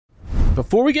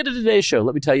Before we get to today's show,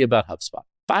 let me tell you about HubSpot.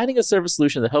 Finding a service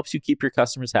solution that helps you keep your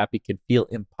customers happy can feel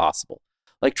impossible.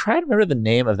 Like, try to remember the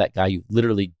name of that guy you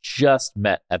literally just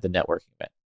met at the networking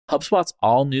event. HubSpot's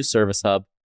all-new Service Hub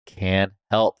can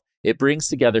help. It brings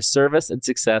together service and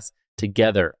success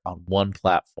together on one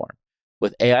platform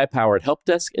with AI-powered help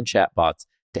desk and chatbots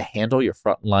to handle your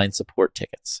frontline support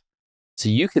tickets, so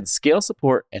you can scale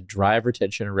support and drive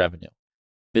retention and revenue.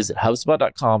 Visit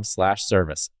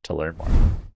HubSpot.com/service to learn more.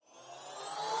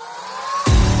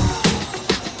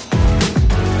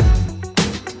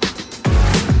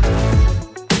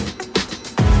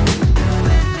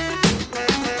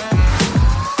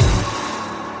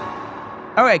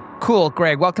 All right, cool.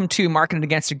 Greg, welcome to Marketing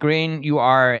Against the Grain. You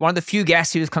are one of the few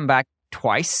guests who's come back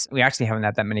twice. We actually haven't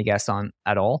had that many guests on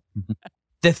at all.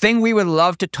 The thing we would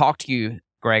love to talk to you,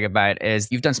 Greg, about is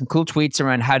you've done some cool tweets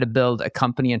around how to build a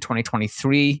company in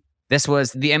 2023. This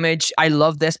was the image. I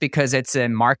love this because it's a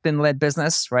marketing-led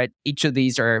business, right? Each of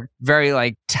these are very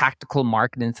like tactical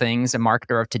marketing things a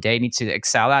marketer of today needs to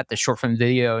excel at. The short-form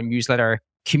video, newsletter,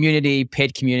 community,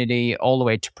 paid community, all the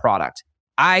way to product.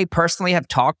 I personally have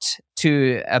talked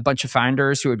to a bunch of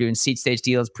founders who are doing seed stage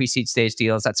deals, pre-seed stage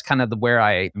deals. That's kind of where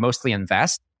I mostly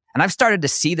invest. And I've started to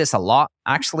see this a lot,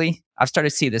 actually. I've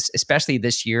started to see this, especially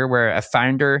this year, where a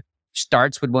founder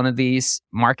starts with one of these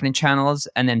marketing channels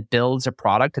and then builds a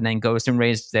product and then goes and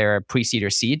raises their pre-seed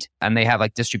or seed. And they have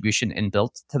like distribution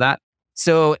inbuilt to that.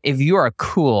 So if you are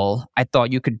cool, I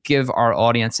thought you could give our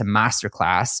audience a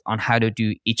masterclass on how to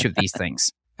do each of these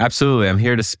things. Absolutely. I'm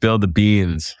here to spill the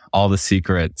beans, all the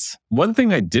secrets. One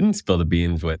thing I didn't spill the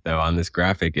beans with, though, on this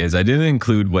graphic is I didn't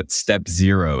include what step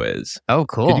 0 is. Oh,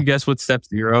 cool. Could you guess what step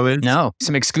 0 is? No,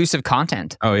 some exclusive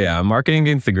content. Oh, yeah. Marketing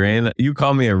Against the Grain. You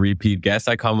call me a repeat guest.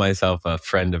 I call myself a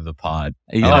friend of the pod.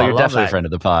 You're definitely a friend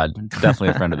of the pod. Definitely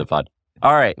a friend of the pod.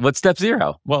 All right. What's step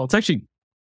 0? Well, it's actually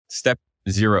step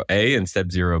 0A and step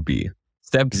 0B.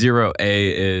 Step 0A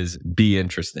is be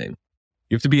interesting.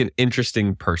 You have to be an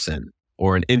interesting person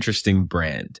or an interesting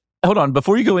brand. Hold on.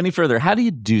 Before you go any further, how do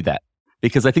you do that?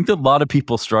 Because I think that a lot of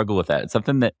people struggle with that. It's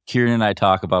something that Kieran and I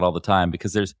talk about all the time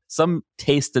because there's some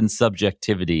taste and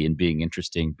subjectivity in being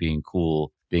interesting, being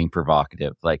cool, being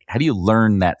provocative. Like, how do you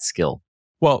learn that skill?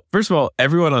 Well, first of all,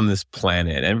 everyone on this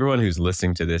planet, everyone who's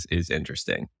listening to this is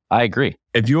interesting. I agree.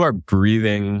 If you are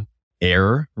breathing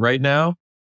air right now,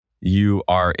 you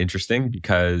are interesting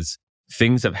because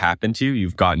things have happened to you.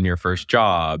 You've gotten your first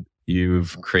job.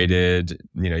 You've created,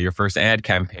 your first ad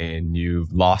campaign.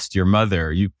 You've lost your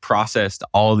mother. You've processed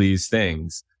all these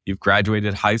things. You've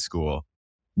graduated high school.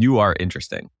 You are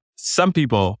interesting. Some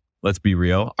people, let's be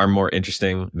real, are more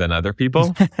interesting than other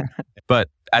people. But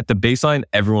at the baseline,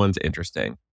 everyone's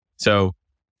interesting. So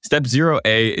step 0A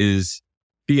is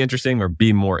be interesting or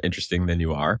be more interesting than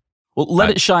you are. Well, let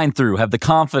it shine through. Have the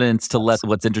confidence to let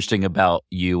what's interesting about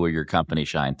you or your company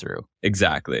shine through.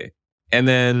 Exactly. And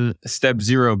then step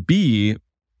 0B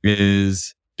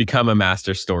is become a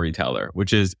master storyteller,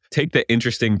 which is take the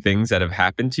interesting things that have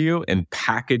happened to you and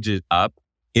package it up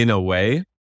in a way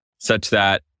such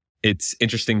that it's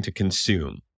interesting to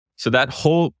consume. So that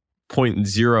whole point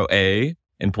 0A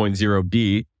and point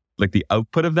 0B, like the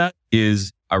output of that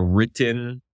is a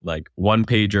written, like one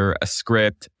pager, a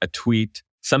script, a tweet,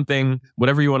 something,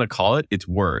 whatever you want to call it, it's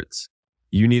words.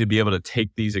 You need to be able to take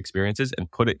these experiences and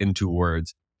put it into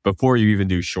words before you even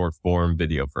do short form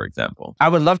video, for example. I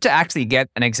would love to actually get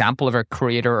an example of a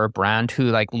creator or brand who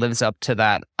like lives up to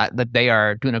that they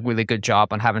are doing a really good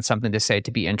job on having something to say to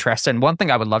be interested. And one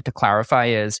thing I would love to clarify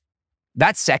is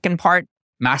that second part,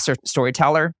 master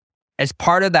storyteller, as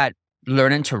part of that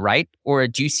learning to write, or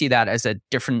do you see that as a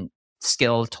different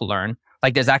skill to learn?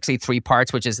 Like there's actually 3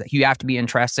 parts, which is that you have to be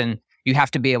interested, you have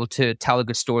to be able to tell a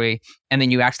good story, and then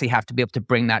you actually have to be able to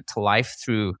bring that to life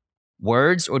through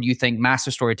words? Or do you think master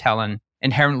storytelling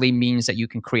inherently means that you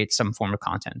can create some form of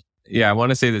content? Yeah, I want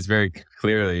to say this very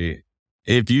clearly.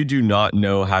 If you do not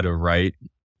know how to write,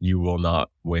 you will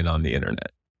not win on the internet.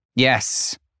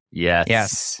 Yes.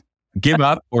 Give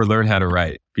up or learn how to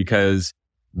write, because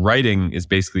writing is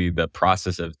basically the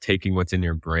process of taking what's in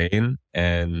your brain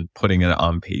and putting it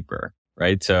on paper,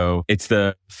 right? So it's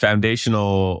the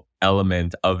foundational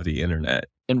element of the internet.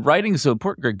 And writing is so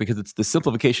important, Greg, because it's the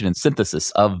simplification and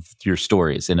synthesis of your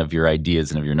stories and of your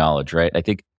ideas and of your knowledge, right? I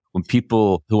think when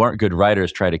people who aren't good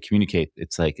writers try to communicate,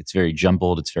 it's like it's very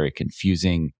jumbled, it's very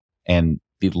confusing, and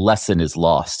the lesson is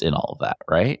lost in all of that,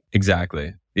 right?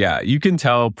 Exactly. Yeah, you can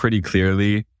tell pretty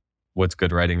clearly what's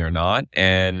good writing or not.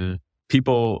 And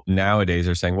people nowadays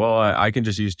are saying, well, I can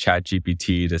just use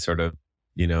ChatGPT to sort of,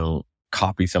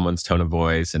 copy someone's tone of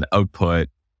voice and output,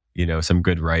 some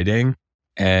good writing.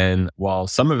 And while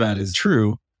some of that is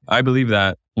true, I believe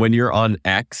that when you're on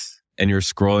X and you're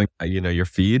scrolling, your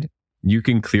feed, you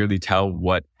can clearly tell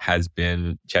what has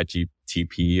been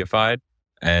ChatGPT-ified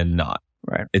and not.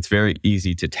 Right. It's very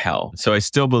easy to tell. So I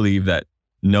still believe that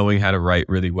knowing how to write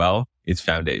really well is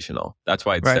foundational. That's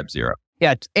why it's step 0.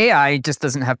 Yeah, AI just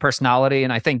doesn't have personality.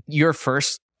 And I think your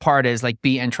first part is like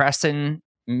be interesting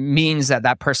means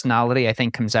that personality, I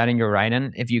think, comes out in your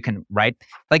writing. If you can write,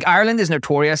 like Ireland is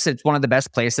notorious. It's one of the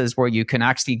best places where you can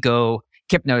actually go.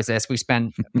 Kip knows this. We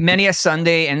spend many a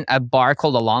Sunday in a bar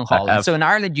called the Long Hall. And so in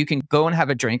Ireland, you can go and have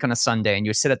a drink on a Sunday and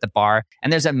you sit at the bar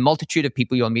and there's a multitude of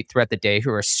people you'll meet throughout the day who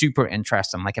are super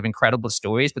interesting, like have incredible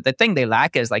stories. But the thing they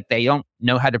lack is like they don't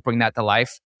know how to bring that to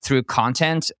life through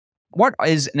content. What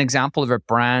is an example of a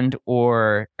brand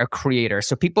or a creator?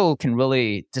 So people can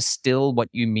really distill what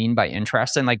you mean by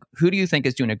interesting. Like who do you think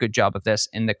is doing a good job of this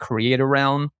in the creator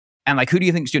realm? And like, who do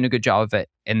you think is doing a good job of it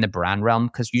in the brand realm?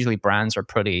 Because usually brands are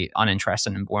pretty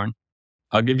uninteresting and boring.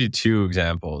 I'll give you 2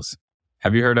 examples.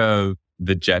 Have you heard of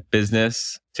the Jet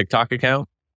Business TikTok account?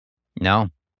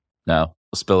 No.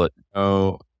 Spill it.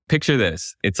 Oh, picture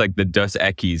this. It's like the Dos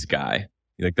Equis guy,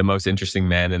 like the most interesting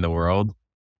man in the world.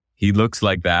 He looks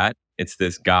like that. It's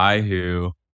this guy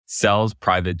who sells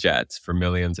private jets for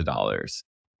millions of dollars.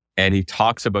 And he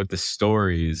talks about the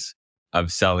stories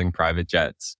of selling private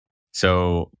jets.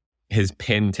 So his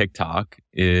pin TikTok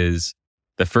is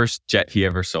the first jet he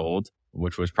ever sold,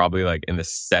 which was probably like in the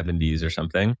 70s or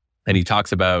something. And he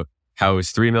talks about how it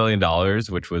was $3 million,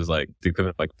 which was like the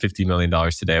equivalent of like $50 million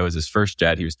today. It was his first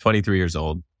jet. He was 23 years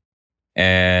old.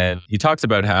 And he talks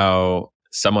about how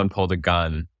someone pulled a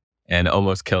gun and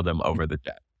almost killed him over the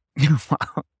jet.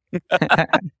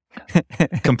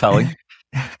 Compelling.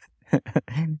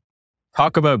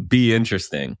 Talk about be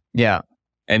interesting. Yeah.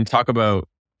 And talk about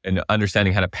and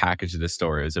understanding how to package this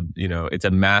story. It's a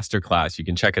masterclass. You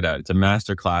can check it out. It's a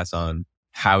masterclass on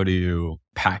how to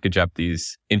package up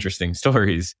these interesting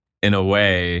stories in a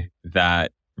way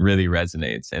that really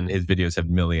resonates. And his videos have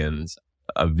millions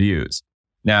of views.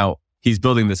 Now, he's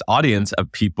building this audience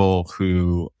of people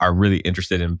who are really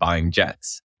interested in buying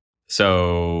jets.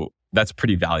 So that's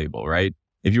pretty valuable, right?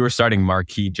 If you were starting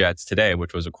Marquis Jets today,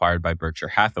 which was acquired by Berkshire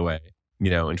Hathaway, in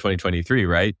 2023,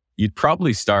 right? You'd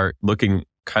probably start looking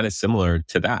kind of similar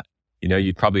to that.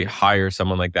 You'd probably hire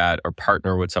someone like that or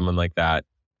partner with someone like that,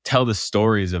 tell the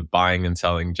stories of buying and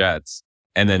selling jets,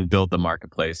 and then build the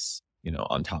marketplace,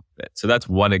 on top of it. So that's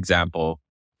one example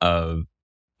of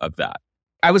that.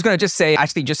 I was going to just say,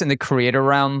 actually, just in the creator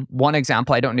realm, one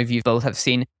example, I don't know if you both have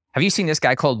seen. Have you seen this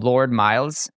guy called Lord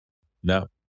Miles? No.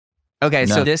 Okay,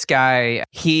 No. So this guy,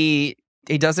 he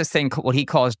does this thing, what he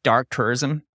calls dark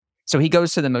tourism. So he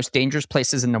goes to the most dangerous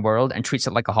places in the world and treats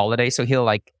it like a holiday. So he'll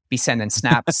like be sending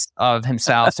snaps of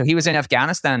himself. So he was in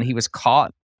Afghanistan. He was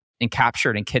caught and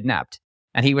captured and kidnapped.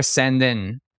 And he was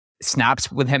sending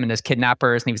snaps with him and his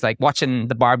kidnappers. And he was like watching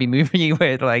the Barbie movie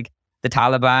with like the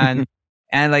Taliban.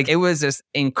 And like, it was this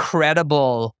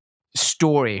incredible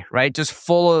story, right? Just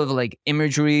full of like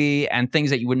imagery and things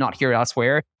that you would not hear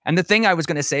elsewhere. And the thing I was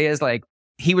going to say is like,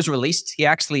 he was released. He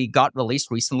actually got released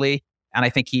recently. And I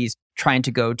think he's trying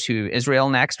to go to Israel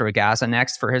next or Gaza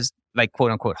next for his like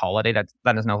quote unquote holiday.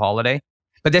 That is no holiday.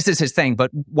 But this is his thing.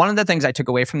 But one of the things I took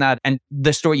away from that and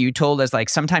the story you told is like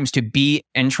sometimes to be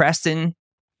interesting,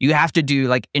 you have to do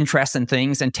like interesting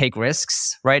things and take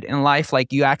risks, right? In life,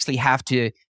 like you actually have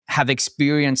to have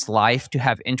experienced life to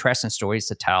have interesting stories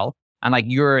to tell. And like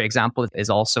your example is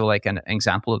also like an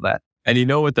example of that. And you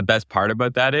know what the best part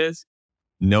about that is?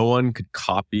 No one could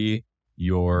copy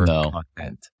your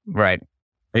content. Right.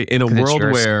 In a world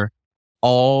where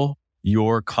all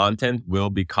your content will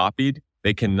be copied,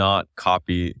 they cannot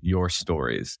copy your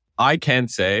stories. I can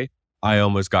say I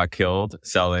almost got killed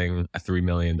selling a $3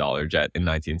 million jet in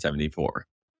 1974.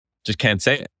 Just can't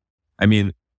say it. I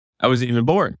mean, I wasn't even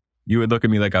born. You would look at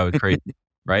me like I was crazy,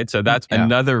 right? So that's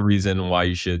another reason why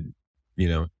you should,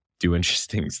 do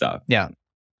interesting stuff. Yeah,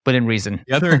 but in reason.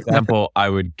 The other example I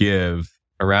would give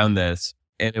around this,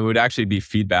 and it would actually be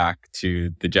feedback to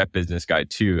the Jet Business guy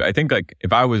too. I think like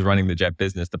if I was running the Jet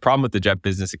Business, the problem with the Jet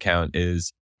Business account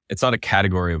is it's not a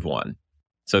category of one.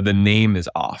 So the name is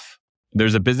off.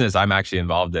 There's a business I'm actually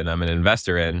involved in, I'm an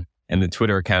investor in, and the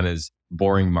Twitter account is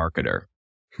Boring Marketer.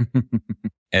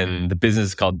 And the business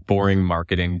is called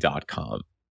boringmarketing.com.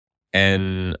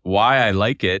 And why I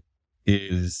like it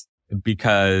is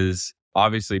because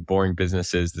obviously boring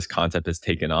businesses, this concept has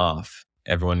taken off.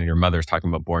 Everyone and your mother is talking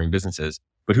about boring businesses,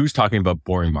 but who's talking about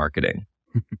boring marketing?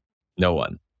 No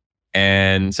one.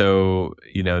 And so,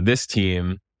 this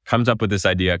team comes up with this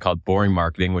idea called boring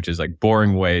marketing, which is like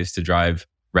boring ways to drive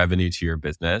revenue to your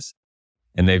business.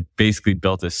 And they've basically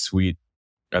built a suite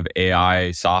of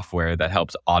AI software that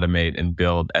helps automate and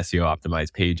build SEO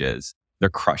optimized pages. They're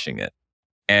crushing it.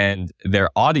 And their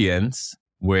audience,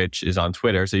 which is on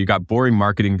Twitter. So you got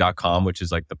boringmarketing.com, which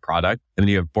is like the product. And then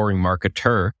you have Boring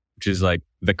Marketer, which is like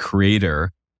the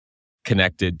creator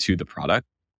connected to the product.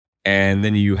 And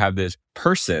then you have this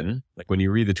person, like when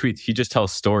you read the tweets, he just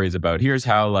tells stories about here's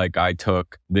how like I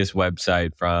took this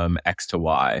website from X to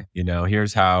Y.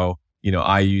 Here's how,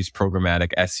 I use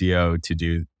programmatic SEO to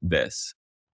do this.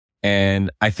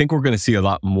 And I think we're going to see a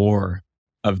lot more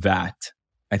of that.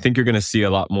 I think you're going to see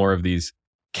a lot more of these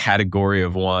category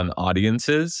of one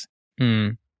audiences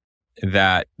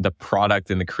that the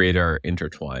product and the creator are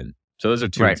intertwined. So those are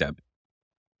two examples.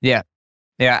 Yeah.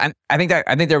 Yeah. And I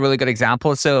think they're really good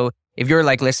examples. So if you're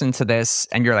like listening to this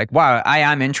and you're like, wow, I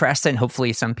am interested, and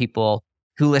hopefully some people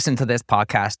who listen to this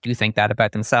podcast do think that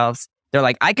about themselves. They're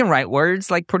like, I can write words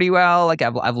like pretty well. Like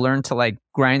I've learned to like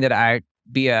grind it out,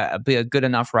 be a good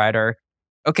enough writer.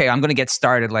 Okay, I'm going to get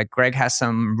started. Like Greg has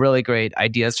some really great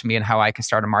ideas for me on how I can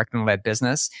start a marketing-led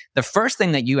business. The first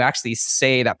thing that you actually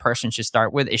say that person should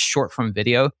start with is short form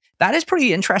video. That is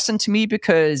pretty interesting to me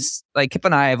because like Kip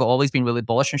and I have always been really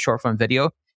bullish on short form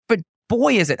video, but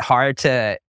boy, is it hard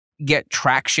to get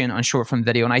traction on short form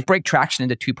video. And I break traction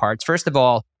into two parts. First of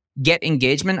all, get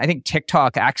engagement. I think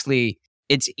TikTok actually,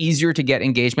 it's easier to get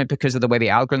engagement because of the way the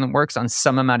algorithm works on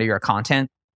some amount of your content.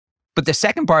 But the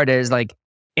second part is like,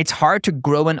 it's hard to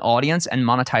grow an audience and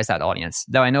monetize that audience.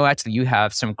 Though I know actually you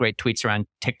have some great tweets around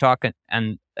TikTok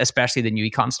and especially the new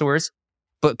e-com stores.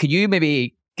 But could you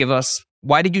maybe give us,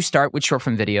 why did you start with short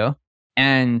form video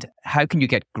and how can you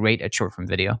get great at short form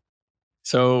video?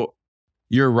 So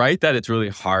you're right that it's really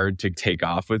hard to take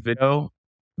off with video.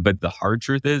 But the hard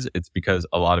truth is it's because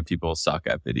a lot of people suck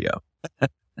at video.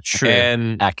 True.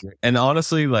 And accurate. And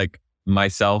honestly, like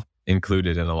myself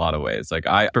included in a lot of ways. Like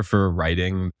I prefer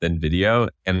writing than video.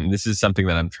 And this is something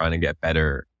that I'm trying to get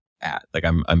better at. Like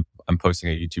I'm posting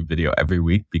a YouTube video every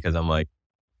week because I'm like,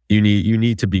 you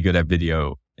need to be good at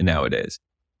video nowadays.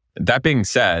 That being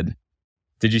said,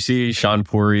 did you see Sean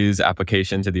Puri's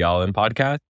application to the All In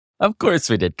podcast? Of course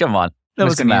we did. Come on. That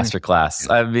was a masterclass.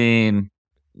 I mean,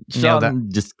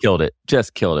 Sean just killed it.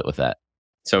 Just killed it with that.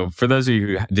 So for those of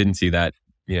you who didn't see that,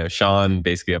 Sean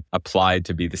basically applied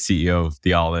to be the CEO of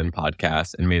the All In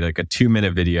podcast and made like a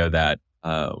 2-minute video that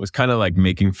was kind of like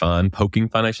poking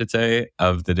fun, I should say,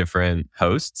 of the different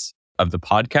hosts of the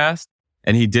podcast.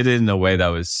 And he did it in a way that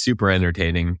was super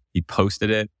entertaining. He posted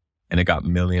it and it got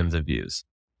millions of views.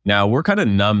 Now we're kind of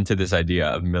numb to this idea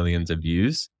of millions of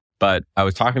views, but I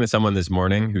was talking to someone this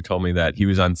morning who told me that he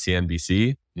was on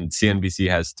CNBC and CNBC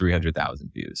has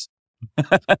 300,000 views.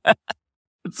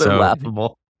 It's so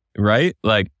laughable. Right?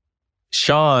 Like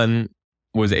Sean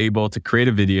was able to create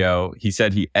a video. He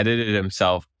said he edited it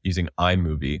himself using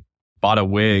iMovie, bought a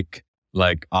wig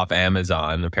like off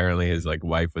Amazon. Apparently his like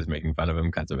wife was making fun of him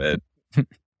because of it.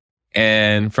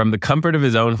 And from the comfort of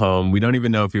his own home, we don't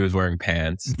even know if he was wearing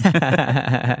pants.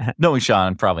 Knowing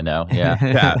Sean, probably no. Yeah.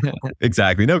 Yeah,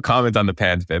 exactly. No comment on the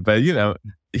pants bit, but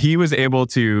he was able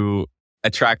to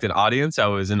attract an audience that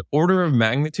was an order of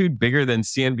magnitude bigger than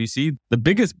CNBC, the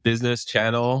biggest business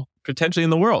channel potentially in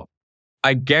the world.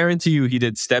 I guarantee you he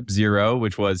did step 0,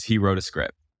 which was he wrote a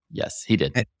script. Yes, he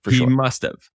did. He must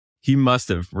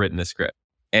have written a script.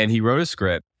 And he wrote a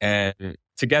script and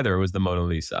together it was the Mona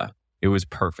Lisa. It was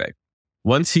perfect.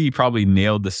 Once he probably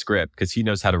nailed the script because he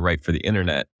knows how to write for the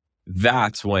internet,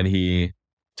 that's when he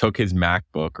took his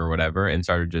MacBook or whatever and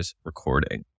started just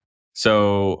recording.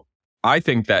 So I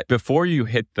think that before you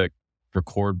hit the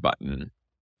record button,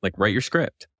 like write your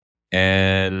script.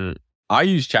 And I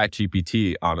use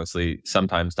ChatGPT, honestly,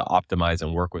 sometimes to optimize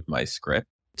and work with my script.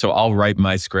 So I'll write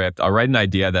my script. I'll write an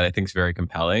idea that I think is very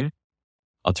compelling.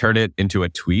 I'll turn it into a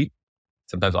tweet.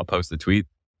 Sometimes I'll post the tweet.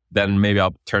 Then maybe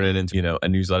I'll turn it into, a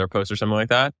newsletter post or something like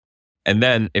that. And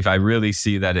then if I really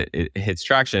see that it hits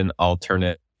traction, I'll turn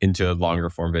it into a longer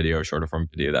form video, shorter form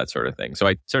video, that sort of thing. So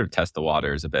I sort of test the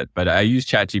waters a bit, but I use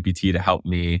ChatGPT to help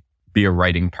me be a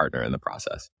writing partner in the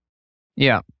process.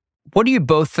 Yeah. What do you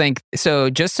both think? So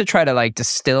just to try to like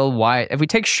distill why, if we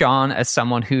take Sean as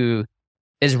someone who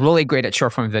is really great at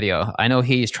short form video, I know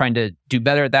he's trying to do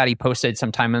better at that. He posted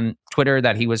sometime on Twitter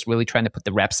that he was really trying to put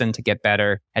the reps in to get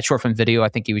better at short form video. I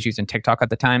think he was using TikTok at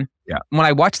the time. Yeah. When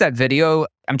I watch that video,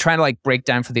 I'm trying to like break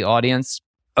down for the audience.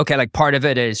 Okay, like part of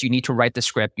it is you need to write the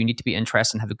script, you need to be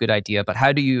interested and have a good idea, but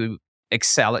how do you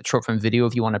excel at short form video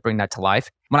if you want to bring that to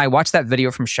life? When I watch that video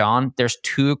from Sean, there's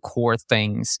 2 core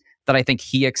things that I think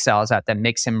he excels at that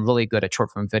makes him really good at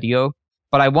short form video.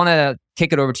 But I want to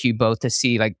kick it over to you both to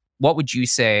see like, what would you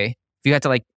say if you had to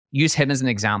like use him as an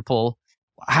example?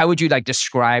 how would you like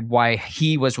describe why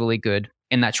he was really good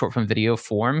in that short form video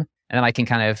form? And then I can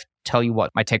kind of tell you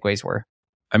what my takeaways were.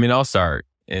 I mean, I'll start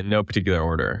in no particular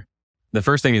order. The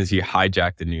first thing is he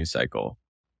hijacked the news cycle.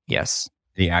 Yes.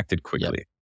 He acted quickly. Yep.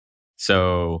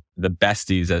 So the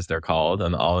besties, as they're called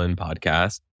on the All In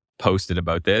podcast, posted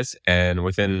about this. And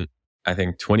within, I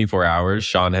think, 24 hours,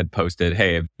 Sean had posted,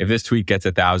 hey, if this tweet gets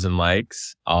 1,000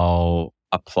 likes, I'll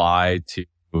apply to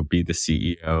be the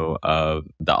CEO of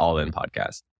the All In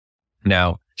podcast.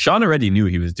 Now, Sean already knew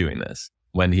he was doing this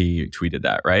when he tweeted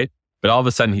that, right? But all of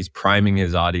a sudden, he's priming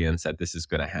his audience that this is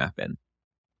going to happen,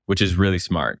 which is really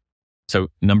smart. So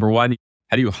number one,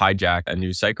 how do you hijack a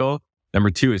news cycle? Number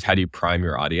two is how do you prime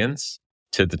your audience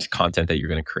to the content that you're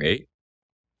going to create?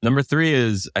 Number three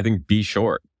is, I think, be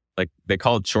short. Like they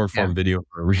call it short form video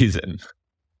for a reason.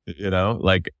 You know,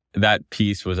 like that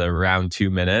piece was around 2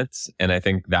 minutes. And I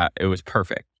think that it was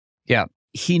perfect. Yeah.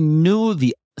 He knew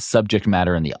the subject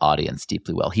matter and the audience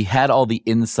deeply well. He had all the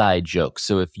inside jokes.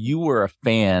 So if you were a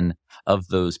fan of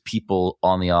those people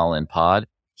on the All In pod,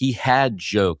 he had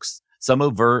jokes, some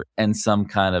overt and some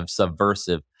kind of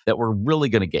subversive, that were really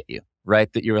going to get you,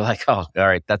 right? That you were like, oh, all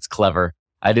right, that's clever.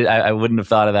 I wouldn't have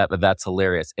thought of that, but that's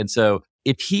hilarious. And so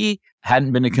if he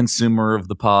hadn't been a consumer of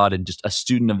the pod and just a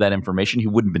student of that information, he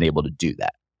wouldn't have been able to do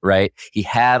that, right? He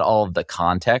had all of the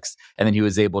context, and then he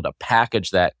was able to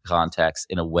package that context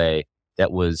in a way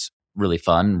that was really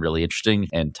fun, really interesting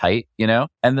and tight, you know?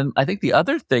 And then I think the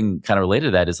other thing kind of related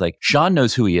to that is like, Sean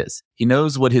knows who he is. He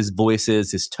knows what his voice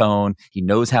is, his tone. He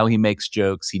knows how he makes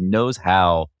jokes. He knows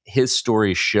how his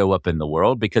stories show up in the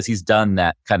world because he's done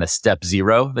that kind of step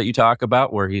zero that you talk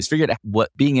about, where he's figured out what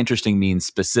being interesting means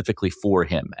specifically for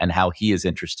him and how he is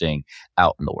interesting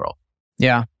out in the world.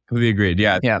 Yeah. Completely agreed.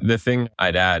 Yeah. The thing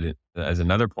I'd add as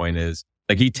another point is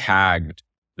like he tagged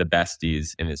the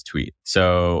besties in his tweet.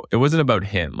 So it wasn't about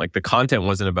him. Like the content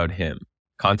wasn't about him.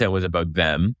 Content was about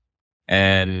them.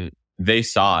 And they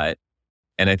saw it.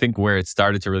 And I think where it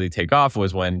started to really take off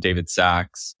was when David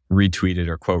Sachs retweeted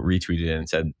or quote retweeted it and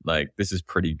said like, this is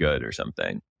pretty good or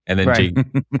something. And then Jake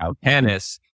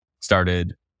Alcanis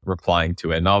started replying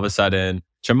to it. And all of a sudden,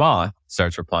 Chamath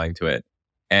starts replying to it.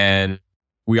 And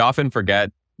we often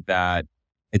forget that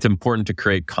it's important to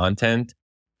create content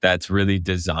that's really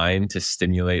designed to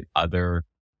stimulate other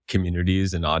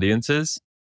communities and audiences.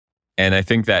 And I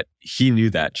think that he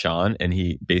knew that, Sean, and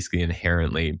he basically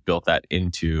inherently built that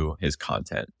into his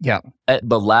content. Yeah.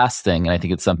 But last thing, and I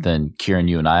think it's something, Kieran,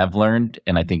 you and I have learned,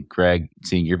 and I think, Greg,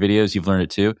 seeing your videos, you've learned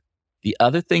it too. The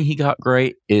other thing he got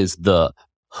great is the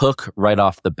hook right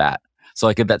off the bat. So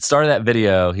like at that start of that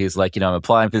video, he's like, I'm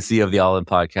applying for the CEO of the All In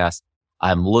podcast.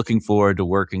 I'm looking forward to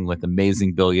working with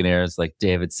amazing billionaires like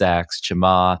David Sachs,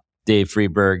 Chamath, Dave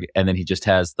Freeberg. And then he just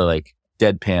has the like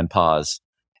deadpan pause.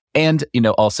 And,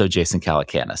 also Jason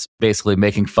Calacanis, basically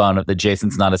making fun of that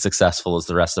Jason's not as successful as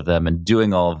the rest of them and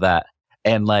doing all of that.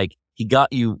 And like, he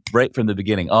got you right from the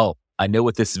beginning. Oh, I know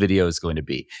what this video is going to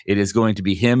be. It is going to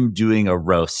be him doing a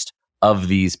roast of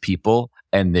these people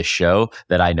and this show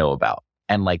that I know about.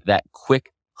 And like that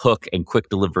quick hook and quick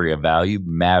delivery of value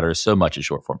matters so much in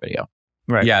short form video.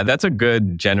 Right. Yeah, that's a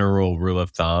good general rule of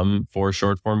thumb for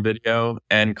short form video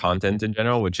and content in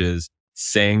general, which is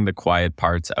saying the quiet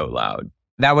parts out loud.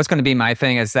 That was going to be my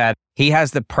thing, is that he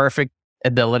has the perfect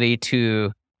ability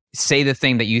to say the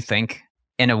thing that you think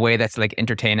in a way that's like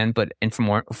entertaining, but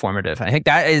informative. I think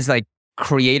that is like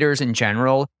creators in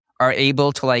general are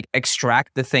able to like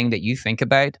extract the thing that you think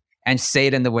about and say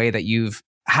it in the way that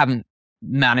haven't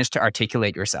managed to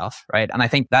articulate yourself. Right. And I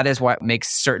think that is what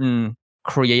makes certain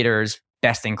creators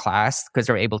best in class, because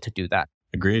they're able to do that.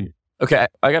 Agreed. Okay,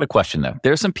 I got a question though.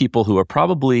 There's some people who are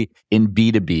probably in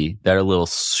B2B that are a little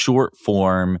short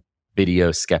form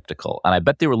video skeptical. And I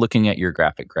bet they were looking at your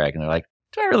graphic, Greg, and they're like,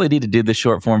 do I really need to do this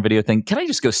short form video thing? Can I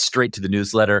just go straight to the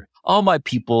newsletter? All my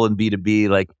people in B2B,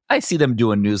 like I see them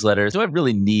doing newsletters. Do I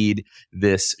really need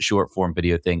this short form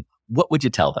video thing? What would you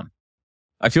tell them?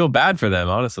 I feel bad for them,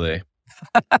 honestly.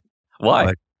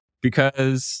 Why?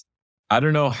 Because I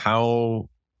don't know how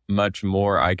much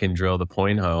more I can drill the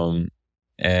point home.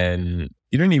 And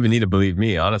you don't even need to believe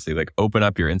me, honestly. Like open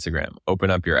up your Instagram,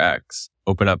 open up your X,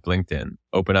 open up LinkedIn,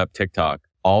 open up TikTok.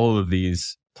 All of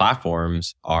these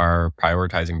platforms are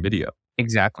prioritizing video.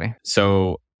 Exactly.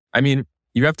 So, I mean,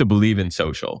 you have to believe in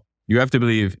social. You have to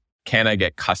believe, can I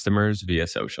get customers via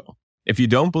social? If you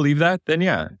don't believe that, then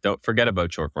yeah, don't forget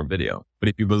about short form video. But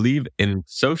if you believe in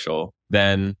social,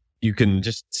 then you can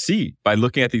just see by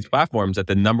looking at these platforms that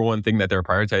the number one thing that they're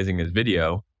prioritizing is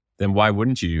video. Then why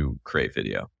wouldn't you create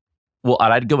video? Well,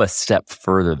 I'd go a step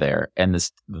further there. And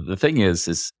the thing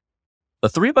is The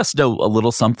three of us know a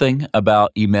little something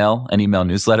about email and email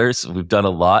newsletters. We've done a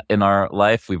lot in our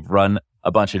life. We've run a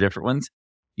bunch of different ones.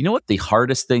 You know what the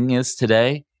hardest thing is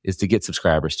today is to get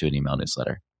subscribers to an email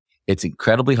newsletter. It's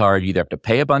incredibly hard. You either have to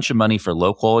pay a bunch of money for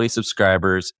low quality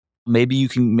subscribers. Maybe you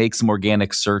can make some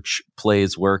organic search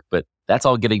plays work, but that's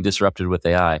all getting disrupted with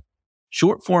AI.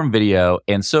 Short form video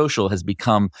and social has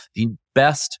become the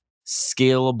best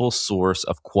scalable source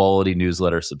of quality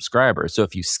newsletter subscribers. So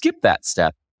if you skip that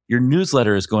step, your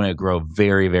newsletter is going to grow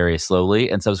very, very slowly,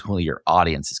 and subsequently your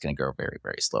audience is going to grow very,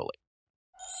 very slowly.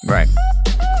 Right.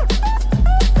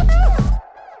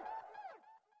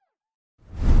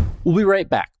 We'll be right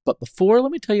back. But before,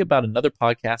 let me tell you about another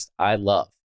podcast I love.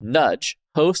 Nudge,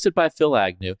 hosted by Phil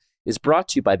Agnew, is brought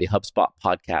to you by the HubSpot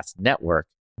Podcast Network,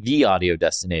 the audio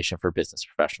destination for business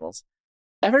professionals.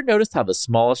 Ever noticed how the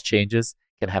smallest changes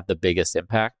can have the biggest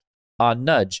impact? On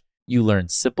Nudge, you learn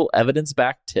simple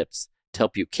evidence-backed tips to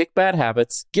help you kick bad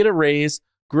habits, get a raise,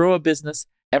 grow a business.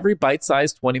 Every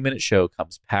bite-sized 20-minute show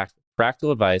comes packed with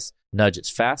practical advice. Nudge is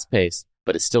fast-paced,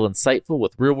 but is still insightful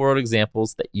with real-world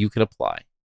examples that you can apply.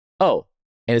 Oh,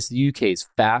 and it's the UK's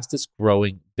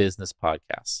fastest-growing business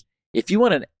podcast. If you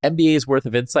want an MBA's worth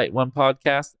of insight in one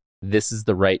podcast, this is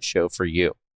the right show for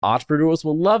you. Entrepreneurs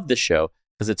will love the show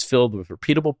because it's filled with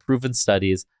repeatable, proven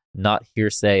studies, not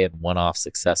hearsay and one-off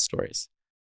success stories.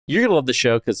 You're going to love the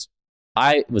show because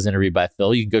I was interviewed by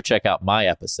Phil. You can go check out my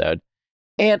episode.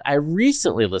 And I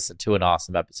recently listened to an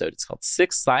awesome episode. It's called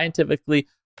 6 Scientifically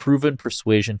Proven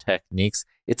Persuasion Techniques.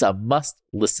 It's a must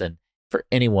listen for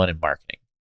anyone in marketing.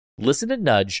 Listen to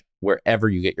Nudge wherever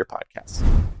you get your podcasts.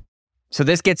 So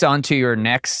this gets on to your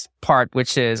next part,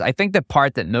 which is, I think the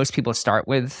part that most people start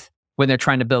with when they're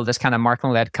trying to build this kind of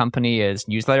marketing-led company is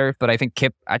newsletter. But I think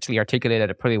Kip actually articulated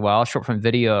it pretty well. Short form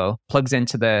video plugs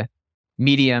into the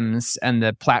mediums and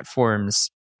the platforms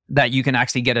that you can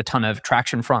actually get a ton of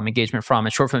traction from, engagement from.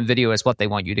 And short form video is what they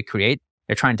want you to create.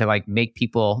 They're trying to like make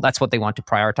people, that's what they want to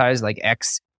prioritize, like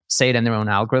X, say it in their own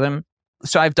algorithm.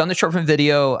 So I've done the short form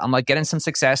video. I'm like getting some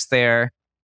success there.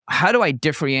 How do I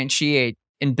differentiate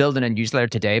in building a newsletter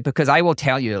today? Because I will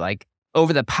tell you, like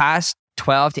over the past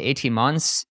 12 to 18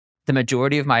 months, the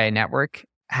majority of my network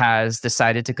has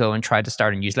decided to go and try to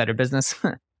start a newsletter business.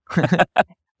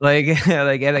 like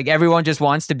everyone just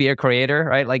wants to be a creator,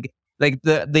 right? Like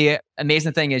the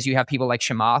amazing thing is you have people like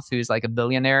Shamath, who's like a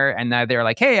billionaire, and now they're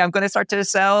like, hey, I'm going to start to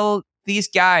sell these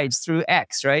guides through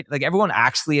X, right? Like everyone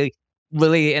actually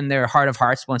really in their heart of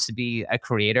hearts wants to be a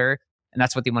creator, and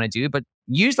that's what they want to do. But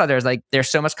newsletters, like there's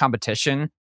so much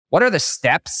competition. What are the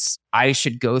steps I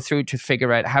should go through to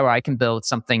figure out how I can build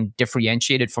something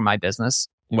differentiated for my business?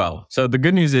 Well, so the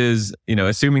good news is,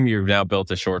 assuming you've now built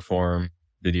a short form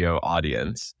video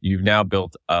audience, you've now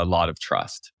built a lot of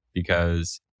trust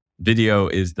because video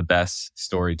is the best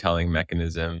storytelling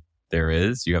mechanism there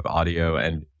is. You have audio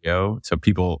and video. So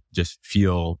people just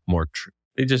feel more,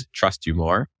 they just trust you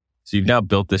more. So you've now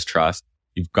built this trust.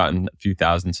 You've gotten a few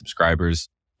thousand subscribers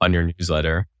on your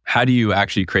newsletter. How do you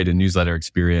actually create a newsletter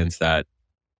experience that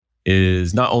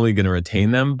is not only going to retain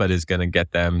them, but is going to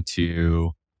get them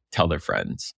to tell their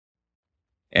friends?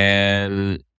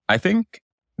 And I think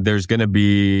there's going to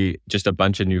be just a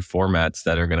bunch of new formats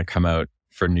that are going to come out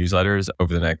for newsletters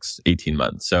over the next 18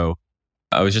 months. So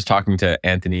I was just talking to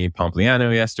Anthony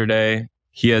Pompliano yesterday.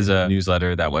 He has a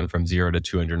newsletter that went from 0 to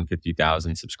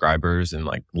 250,000 subscribers in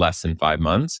like less than 5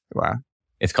 months. Wow.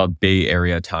 It's called Bay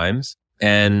Area Times.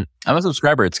 And I'm a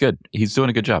subscriber. It's good. He's doing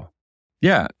a good job.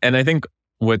 Yeah. And I think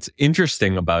what's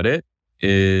interesting about it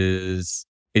is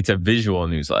it's a visual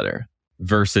newsletter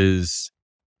versus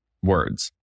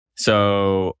words.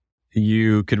 So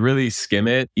you could really skim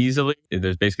it easily.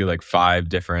 There's basically like 5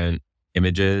 different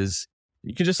images.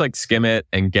 You can just like skim it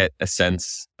and get a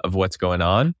sense of what's going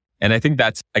on. And I think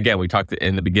that's, again, we talked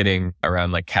in the beginning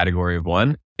around like category of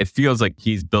one. It feels like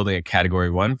he's building a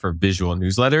category one for visual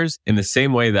newsletters in the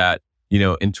same way that,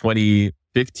 in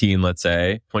 2015, let's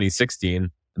say,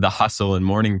 2016, The Hustle and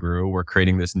Morning Brew were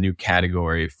creating this new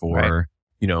category for,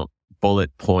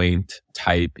 bullet point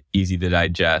type, easy to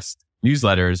digest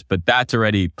newsletters, but that's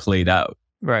already played out.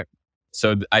 Right.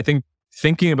 So I think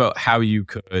thinking about how you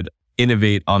could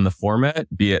innovate on the format,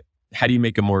 be it, how do you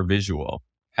make it more visual?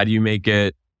 How do you make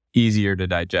it easier to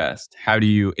digest? How do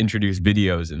you introduce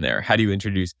videos in there? How do you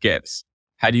introduce GIFs?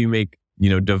 How do you make,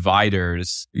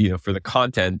 dividers, for the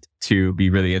content to be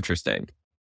really interesting?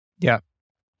 Yeah.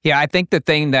 Yeah. I think the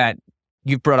thing that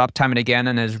you've brought up time and again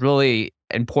and is really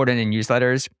important in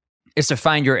newsletters is to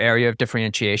find your area of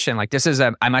differentiation. Like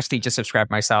I'm actually just subscribed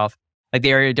myself. Like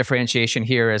the area of differentiation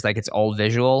here is like it's all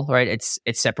visual, right?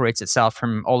 It separates itself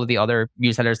from all of the other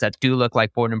newsletters that do look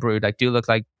like Board and Brood, like do look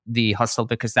like The Hustle,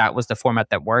 because that was the format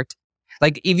that worked.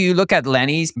 Like if you look at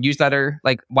Lenny's newsletter,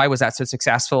 like why was that so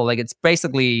successful? Like it's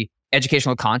basically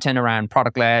educational content around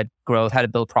product-led growth, how to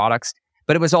build products.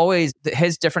 But it was always,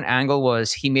 his different angle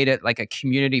was he made it like a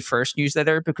community-first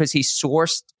newsletter because he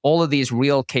sourced all of these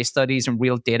real case studies and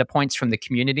real data points from the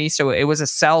community. So it was a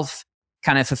self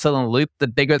kind of fulfilling loop. The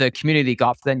bigger the community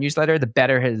got for that newsletter, the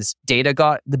better his data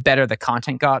got, the better the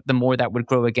content got, the more that would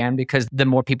grow again, because the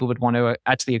more people would want to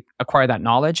actually acquire that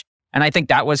knowledge. And I think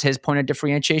that was his point of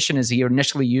differentiation, is he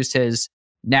initially used his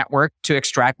network to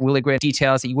extract really great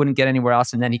details that you wouldn't get anywhere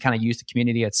else. And then he kind of used the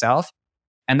community itself.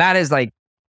 And that is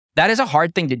a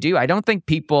hard thing to do. I don't think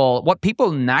what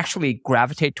people naturally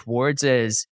gravitate towards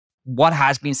is what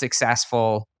has been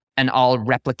successful and I'll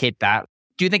replicate that.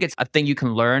 Do you think it's a thing you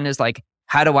can learn, is like,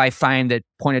 how do I find the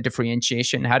point of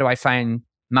differentiation? How do I find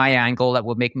my angle that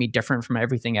will make me different from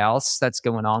everything else that's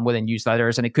going on within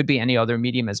newsletters? And it could be any other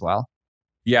medium as well.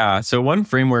 Yeah. So one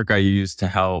framework I use to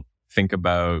help think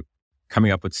about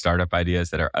coming up with startup ideas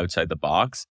that are outside the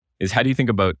box is, how do you think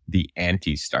about the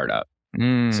anti-startup?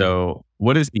 So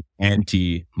what does the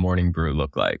anti-Morning Brew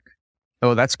look like?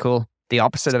 Oh, that's cool. The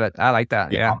opposite of it. I like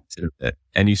that. Yeah. Opposite of it.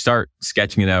 And you start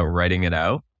sketching it out, writing it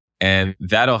out. And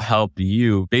that'll help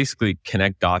you basically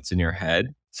connect dots in your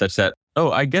head such that,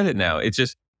 oh, I get it now. It's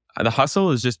just, The Hustle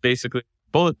is just basically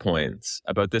bullet points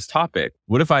about this topic.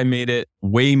 What if I made it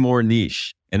way more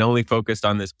niche and only focused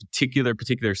on this particular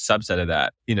subset of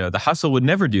that? The Hustle would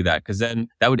never do that, because then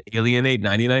that would alienate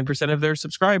 99% of their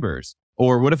subscribers.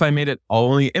 Or what if I made it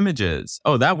only images?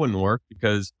 Oh, that wouldn't work,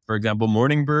 because, for example,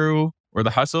 Morning Brew or The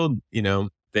Hustle,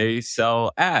 they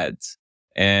sell ads.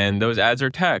 And those ads are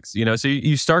text, so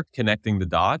you start connecting the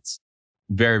dots.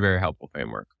 Very, very helpful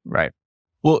framework. Right.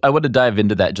 Well, I want to dive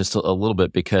into that just a little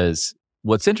bit, because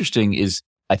what's interesting is,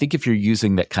 I think if you're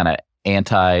using that kind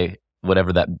of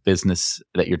whatever that business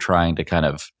that you're trying to kind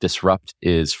of disrupt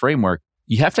is framework,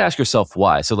 you have to ask yourself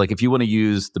why. So like, if you want to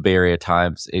use the Bay Area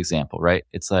Times example, right?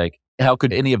 It's like, how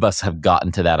could any of us have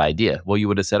gotten to that idea? Well, you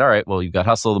would have said, all right, well, you've got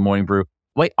Hustle, the Morning Brew.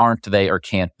 Why aren't they, or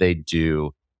can't they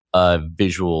do a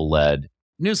visual-led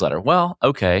newsletter? Well,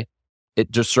 okay.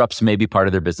 It disrupts maybe part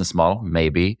of their business model.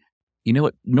 Maybe. You know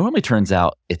what normally turns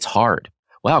out? It's hard.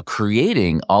 Wow,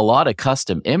 creating a lot of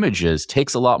custom images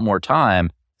takes a lot more time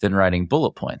than writing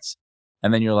bullet points.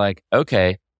 And then you're like,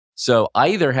 okay, so I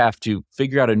either have to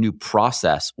figure out a new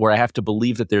process, or I have to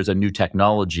believe that there's a new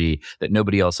technology that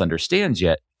nobody else understands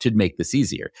yet to make this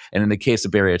easier. And in the case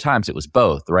of Bay Area Times, it was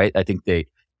both, right? I think they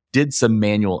did some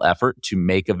manual effort to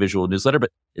make a visual newsletter,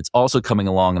 but it's also coming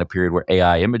along in a period where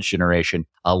AI image generation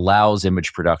allows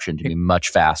image production to be much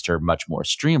faster, much more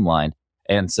streamlined.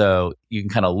 And so you can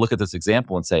kind of look at this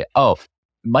example and say, oh,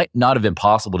 it might not have been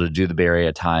possible to do the Bay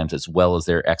Area Times as well as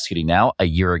they're executing now a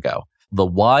year ago. The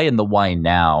why and the why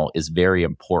now is very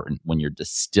important when you're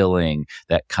distilling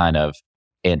that kind of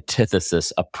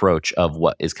antithesis approach of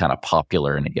what is kind of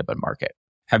popular in a given market.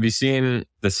 Have you seen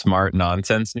the Smart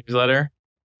Nonsense newsletter?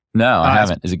 No, I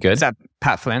haven't. Is it good? Is that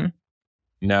Pat Flynn?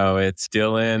 No, it's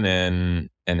Dylan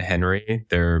and Henry.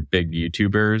 They're big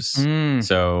YouTubers.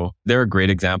 So they're a great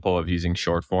example of using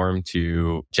short form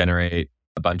to generate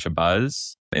a bunch of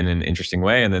buzz in an interesting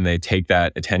way. And then they take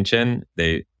that attention,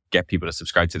 they get people to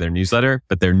subscribe to their newsletter,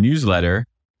 but their newsletter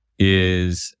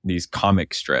is these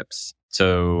comic strips.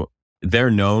 So they're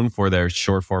known for their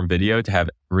short form video to have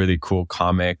really cool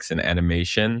comics and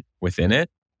animation within it.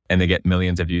 And they get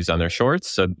millions of views on their shorts.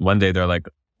 So one day they're like,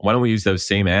 why don't we use those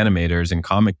same animators and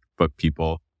comic book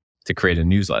people to create a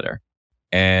newsletter?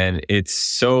 And it's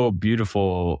so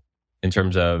beautiful in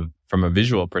terms of, from a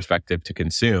visual perspective, to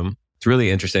consume. It's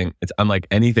really interesting. It's unlike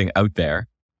anything out there.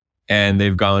 And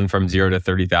they've gone from 0 to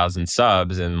 30,000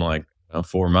 subs in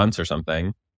 4 months or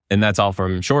something. And that's all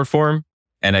from short form.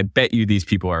 And I bet you these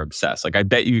people are obsessed. I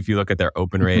bet you if you look at their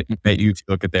open rate, I bet you if you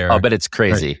look at their... I'll bet it's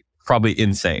crazy. Probably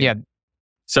insane. Yeah.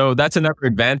 So that's another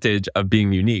advantage of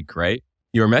being unique, right?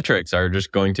 Your metrics are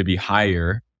just going to be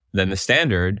higher than the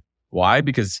standard. Why?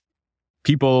 Because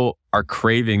people are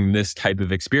craving this type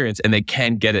of experience and they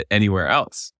can't get it anywhere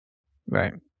else.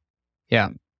 Right.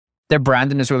 Yeah. Their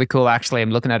branding is really cool, actually.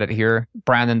 I'm looking at it here.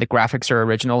 Brandon, the graphics are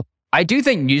original. I do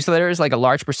think newsletters, like a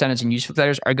large percentage of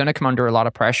newsletters, are going to come under a lot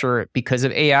of pressure because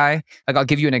of AI. I'll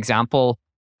give you an example.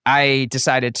 I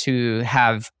decided to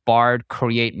have Bard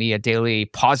create me a daily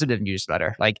positive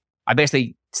newsletter. I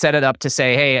basically set it up to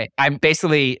say, hey, I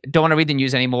basically don't want to read the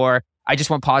news anymore. I just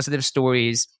want positive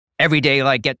stories every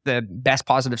day, get the best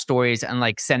positive stories and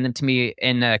send them to me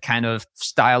in a kind of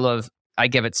style of I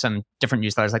give it some different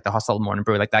newsletters like the Hustle, Morning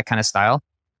Brew, like that kind of style.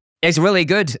 It's really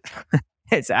good.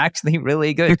 It's actually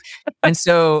really good. And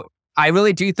so I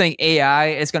really do think AI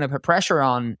is going to put pressure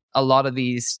on a lot of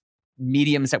these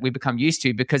mediums that we become used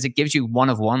to because it gives you one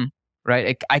of one,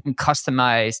 right? I can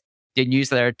customize the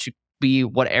newsletter to be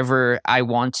whatever I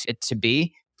want it to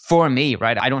be for me,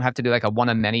 right? I don't have to do like a one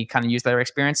of many kind of newsletter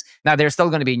experience. Now, there's still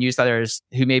going to be newsletters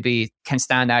who maybe can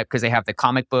stand out because they have the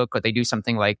comic book or they do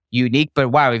something like unique. But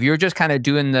wow, if you're just kind of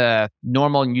doing the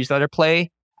normal newsletter play,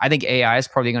 I think AI is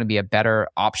probably going to be a better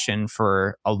option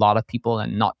for a lot of people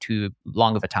and not too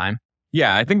long of a time.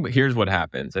 Yeah, I think here's what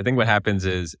happens. I think what happens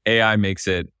is AI makes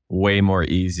it way more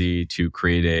easy to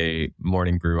create a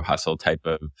Morning Brew Hustle type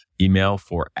of email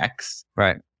for X.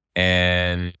 Right.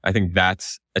 And I think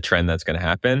that's a trend that's going to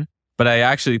happen. But I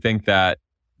actually think that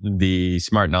the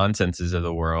smart nonsenses of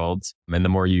the world and the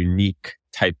more unique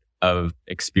type of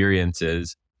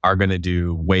experiences are going to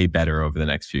do way better over the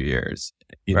next few years.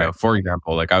 You know, for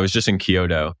example, like I was just in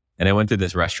Kyoto and I went to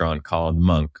this restaurant called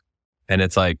Monk. And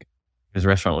it's like, his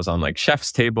restaurant was on like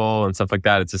chef's table and stuff like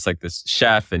that. It's just like this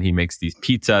chef and he makes these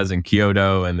pizzas in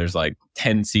Kyoto and there's like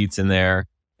 10 seats in there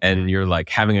and you're like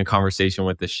having a conversation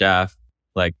with the chef.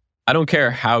 Like, I don't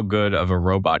care how good of a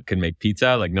robot can make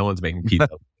pizza. Like no one's making pizza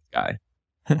with this guy.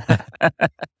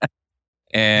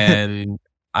 And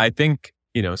I think,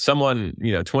 you know, someone,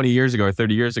 20 years ago or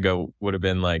 30 years ago would have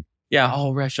been like, yeah,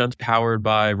 all restaurants powered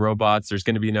by robots. There's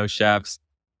going to be no chefs.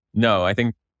 No, I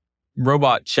think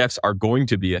robot chefs are going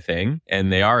to be a thing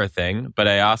and they are a thing. But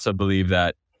I also believe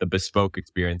that the bespoke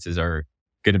experiences are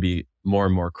going to be more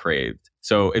and more craved.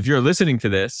 So if you're listening to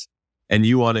this and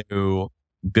you want to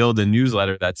build a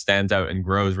newsletter that stands out and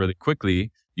grows really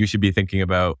quickly, you should be thinking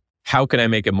about how can I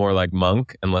make it more like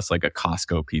Monk and less like a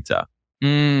Costco pizza?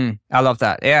 I love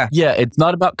that. Yeah. Yeah. It's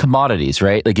not about commodities,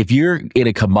 right? Like if you're in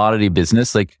a commodity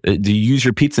business, like to use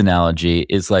your pizza analogy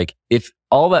is like, if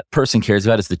all that person cares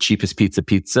about is the cheapest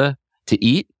pizza to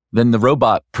eat, then the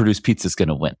robot produced pizza is going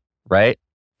to win, right?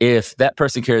 If that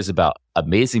person cares about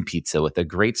amazing pizza with a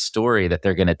great story that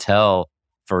they're going to tell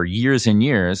for years and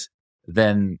years,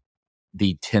 then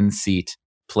the 10-seat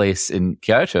place in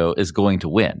Kyoto is going to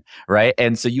win, right?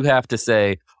 And so you have to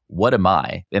say, what am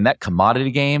I? And that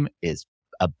commodity game is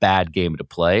a bad game to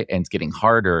play, and it's getting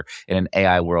harder in an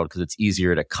AI world because it's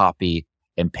easier to copy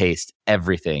and paste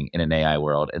everything in an AI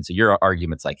world. And so your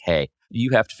argument's like, hey, you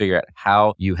have to figure out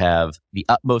how you have the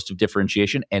utmost of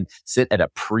differentiation and sit at a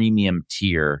premium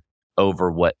tier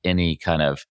over what any kind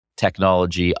of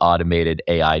technology, automated,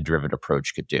 AI-driven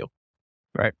approach could do.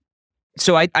 Right.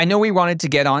 So I know we wanted to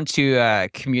get onto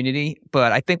community,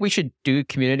 but I think we should do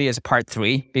community as a part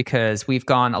 3 because we've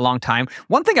gone a long time.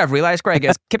 One thing I've realized, Greg,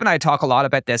 is Kip and I talk a lot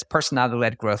about this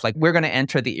personality-led growth. Like we're going to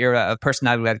enter the era of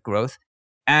personality-led growth.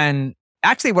 And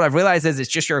actually what I've realized is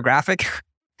it's just your graphic.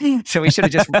 So we should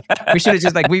have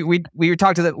just like, we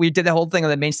did the whole thing on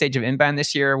the main stage of Inbound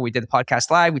this year. We did the podcast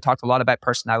live. We talked a lot about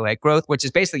personality-led growth, which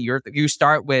is basically you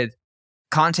start with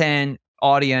content,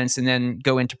 audience, and then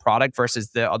go into product versus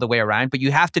the other way around. But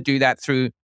you have to do that through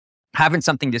having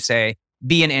something to say,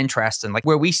 be an interest in, like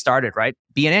where we started, right?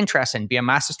 Be an interest in, be a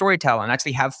master storyteller and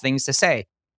actually have things to say.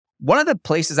 One of the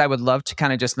places I would love to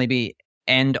kind of just maybe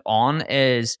end on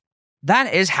is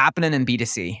that is happening in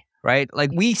B2C, right? Like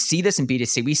we see this in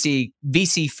B2C. We see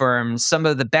VC firms, some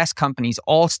of the best companies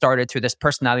all started through this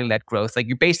personality-led growth. Like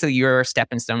you're basically your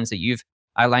stepping stones that you've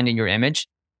outlined in your image.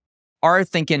 Our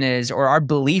thinking is, or our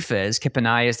belief is, Kip and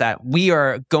I, is that we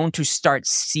are going to start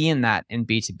seeing that in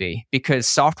B2B because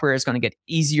software is going to get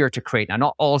easier to create. Now,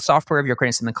 not all software, if you're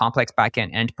creating something complex,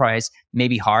 back-end enterprise, may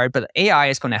be hard, but AI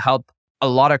is going to help a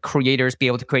lot of creators be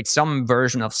able to create some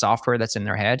version of software that's in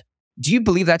their head. Do you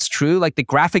believe that's true? Like the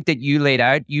graphic that you laid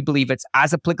out, you believe it's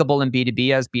as applicable in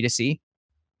B2B as B2C?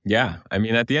 Yeah. I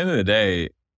mean, at the end of the day,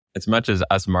 as much as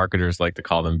us marketers like to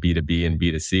call them B2B and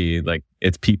B2C, like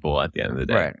it's people at the end of the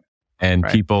day. Right. And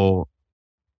people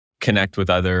connect with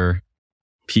other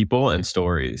people and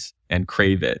stories and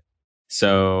crave it.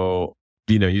 So,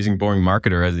 using Boring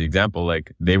Marketer as the example,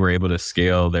 like they were able to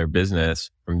scale their business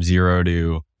from 0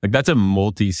 to like, that's a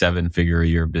multi-7-figure a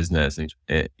year business, and,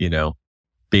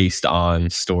 based on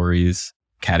stories,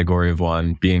 category of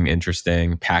one, being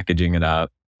interesting, packaging it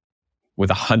up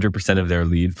with 100% of their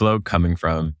lead flow coming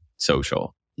from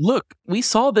social. Look, we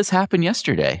saw this happen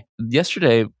yesterday.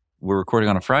 Yesterday, we're recording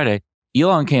on a Friday.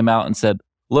 Elon came out and said,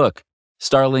 look,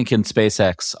 Starlink and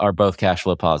SpaceX are both cash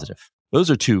flow positive.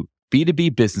 Those are two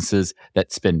B2B businesses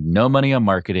that spend no money on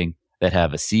marketing, that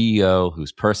have a CEO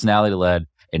who's personality led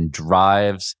and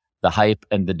drives the hype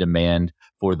and the demand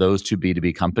for those two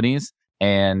B2B companies.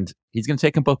 And he's going to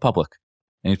take them both public.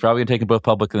 and he's probably going to take them both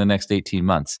public in the next 18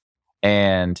 months.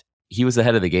 And he was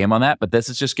ahead of the game on that, but this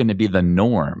is just going to be the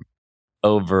norm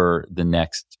over the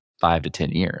next 5 to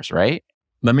 10 years, right?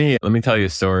 Let me tell you a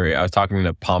story. I was talking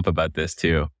to Pomp about this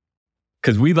too,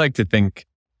 because we like to think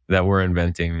that we're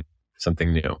inventing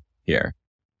something new here,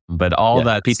 but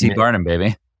that PT Barnum,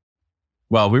 baby.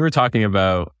 Well, we were talking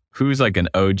about who's like an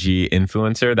OG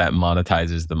influencer that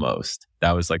monetizes the most.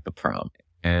 That was like the prompt,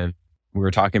 and we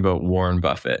were talking about Warren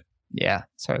Buffett. Yeah,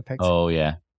 sorry, I picked. Oh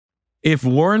yeah. If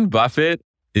Warren Buffett,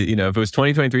 if it was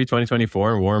 2023,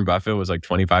 2024, and Warren Buffett was like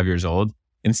 25 years old,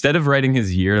 instead of writing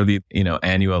his yearly,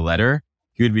 annual letter,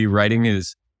 he would be writing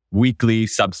his weekly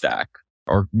Substack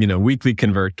or, weekly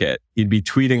ConvertKit. He'd be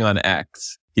tweeting on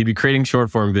X. He'd be creating short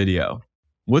form video.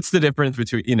 What's the difference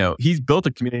between, he's built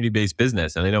a community-based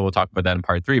business, and I know we'll talk about that in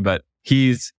part 3, but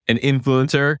he's an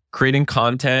influencer, creating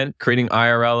content, creating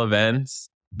IRL events,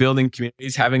 building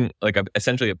communities, having like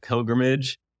essentially a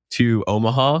pilgrimage to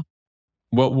Omaha.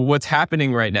 What's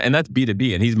happening right now, and that's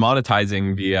B2B, and he's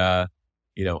monetizing via,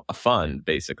 a fund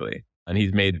basically, and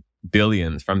he's made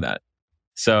billions from that.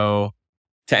 So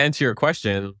to answer your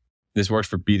question, this works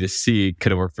for B2C.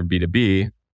 Could it work for B2B?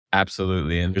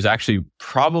 Absolutely. And there's actually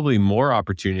probably more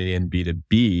opportunity in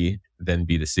B2B than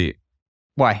B2C.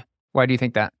 Why? Why do you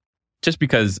think that? Just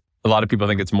because a lot of people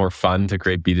think it's more fun to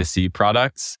create B2C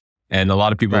products, and a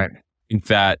lot of people think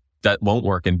that won't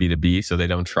work in B2B, so they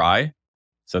don't try.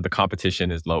 So the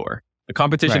competition is lower. The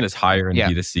competition is higher in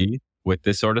B2C with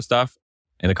this sort of stuff,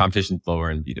 and the competition is lower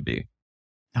in B2B.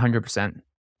 100%.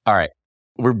 All right.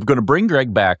 We're going to bring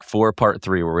Greg back for part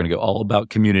 3, where we're going to go all about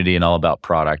community and all about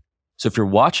product. So if you're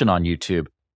watching on YouTube,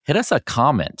 hit us a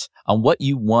comment on what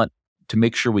you want to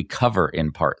make sure we cover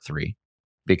in part 3,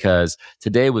 because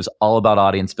today was all about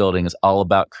audience building, is all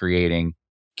about creating.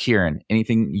 Kieran,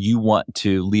 anything you want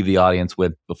to leave the audience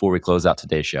with before we close out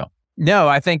today's show? No,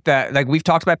 I think that we've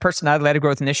talked about personality-led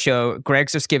growth in this show.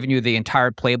 Greg's just given you the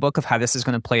entire playbook of how this is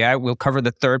going to play out. We'll cover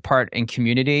the third part in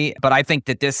community, but I think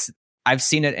that I've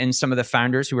seen it in some of the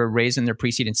founders who were raised in their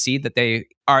pre-seed and seed, that they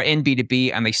are in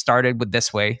B2B and they started with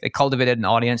this way. They cultivated an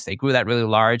audience. They grew that really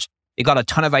large. They got a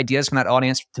ton of ideas from that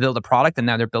audience to build a product, and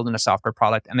now they're building a software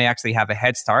product, and they actually have a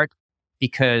head start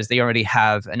because they already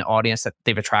have an audience that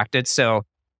they've attracted. So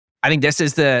I think this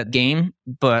is the game,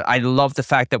 but I love the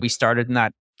fact that we started in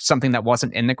that something that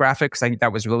wasn't in the graphics. I think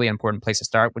that was really an important place to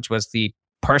start, which was the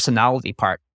personality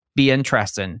part. Be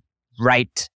interesting,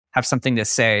 write, have something to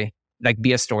say, like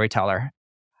be a storyteller.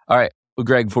 All right. Well,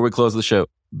 Greg, before we close the show,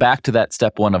 back to that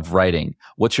step 1 of writing.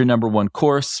 What's your number 1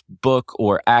 course, book,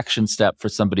 or action step for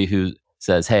somebody who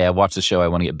says, hey, I watched the show, I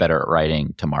want to get better at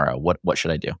writing tomorrow? What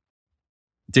should I do?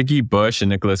 Dickie Bush and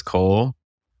Nicholas Cole,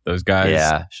 those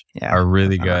guys are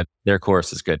really good. Their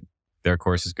course is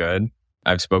good.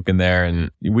 I've spoken there,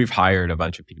 and we've hired a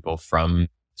bunch of people from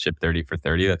Ship 30 for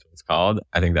 30. That's what it's called.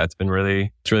 I think that's been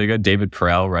really good. David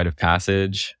Perel, Rite of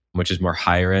Passage, which is more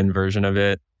higher end version of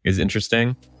it, is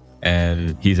interesting.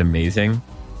 And he's amazing.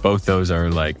 Both those are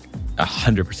like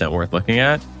 100% worth looking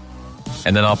at.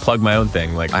 And then I'll plug my own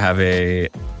thing. Like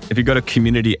if you go to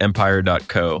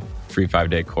communityempire.co, free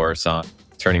 5-day course on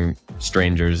turning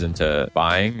strangers into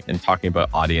buying and talking about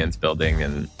audience building,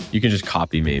 and you can just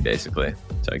copy me basically.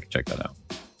 So you can check that out.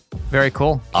 Very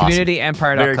cool. Awesome.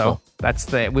 Communityempire.co.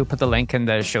 Cool. We'll put the link in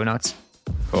the show notes.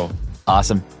 Cool.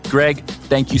 Awesome. Greg,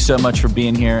 thank you so much for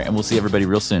being here, and we'll see everybody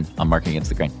real soon on Marketing Against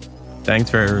the Grain.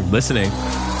 Thanks for listening.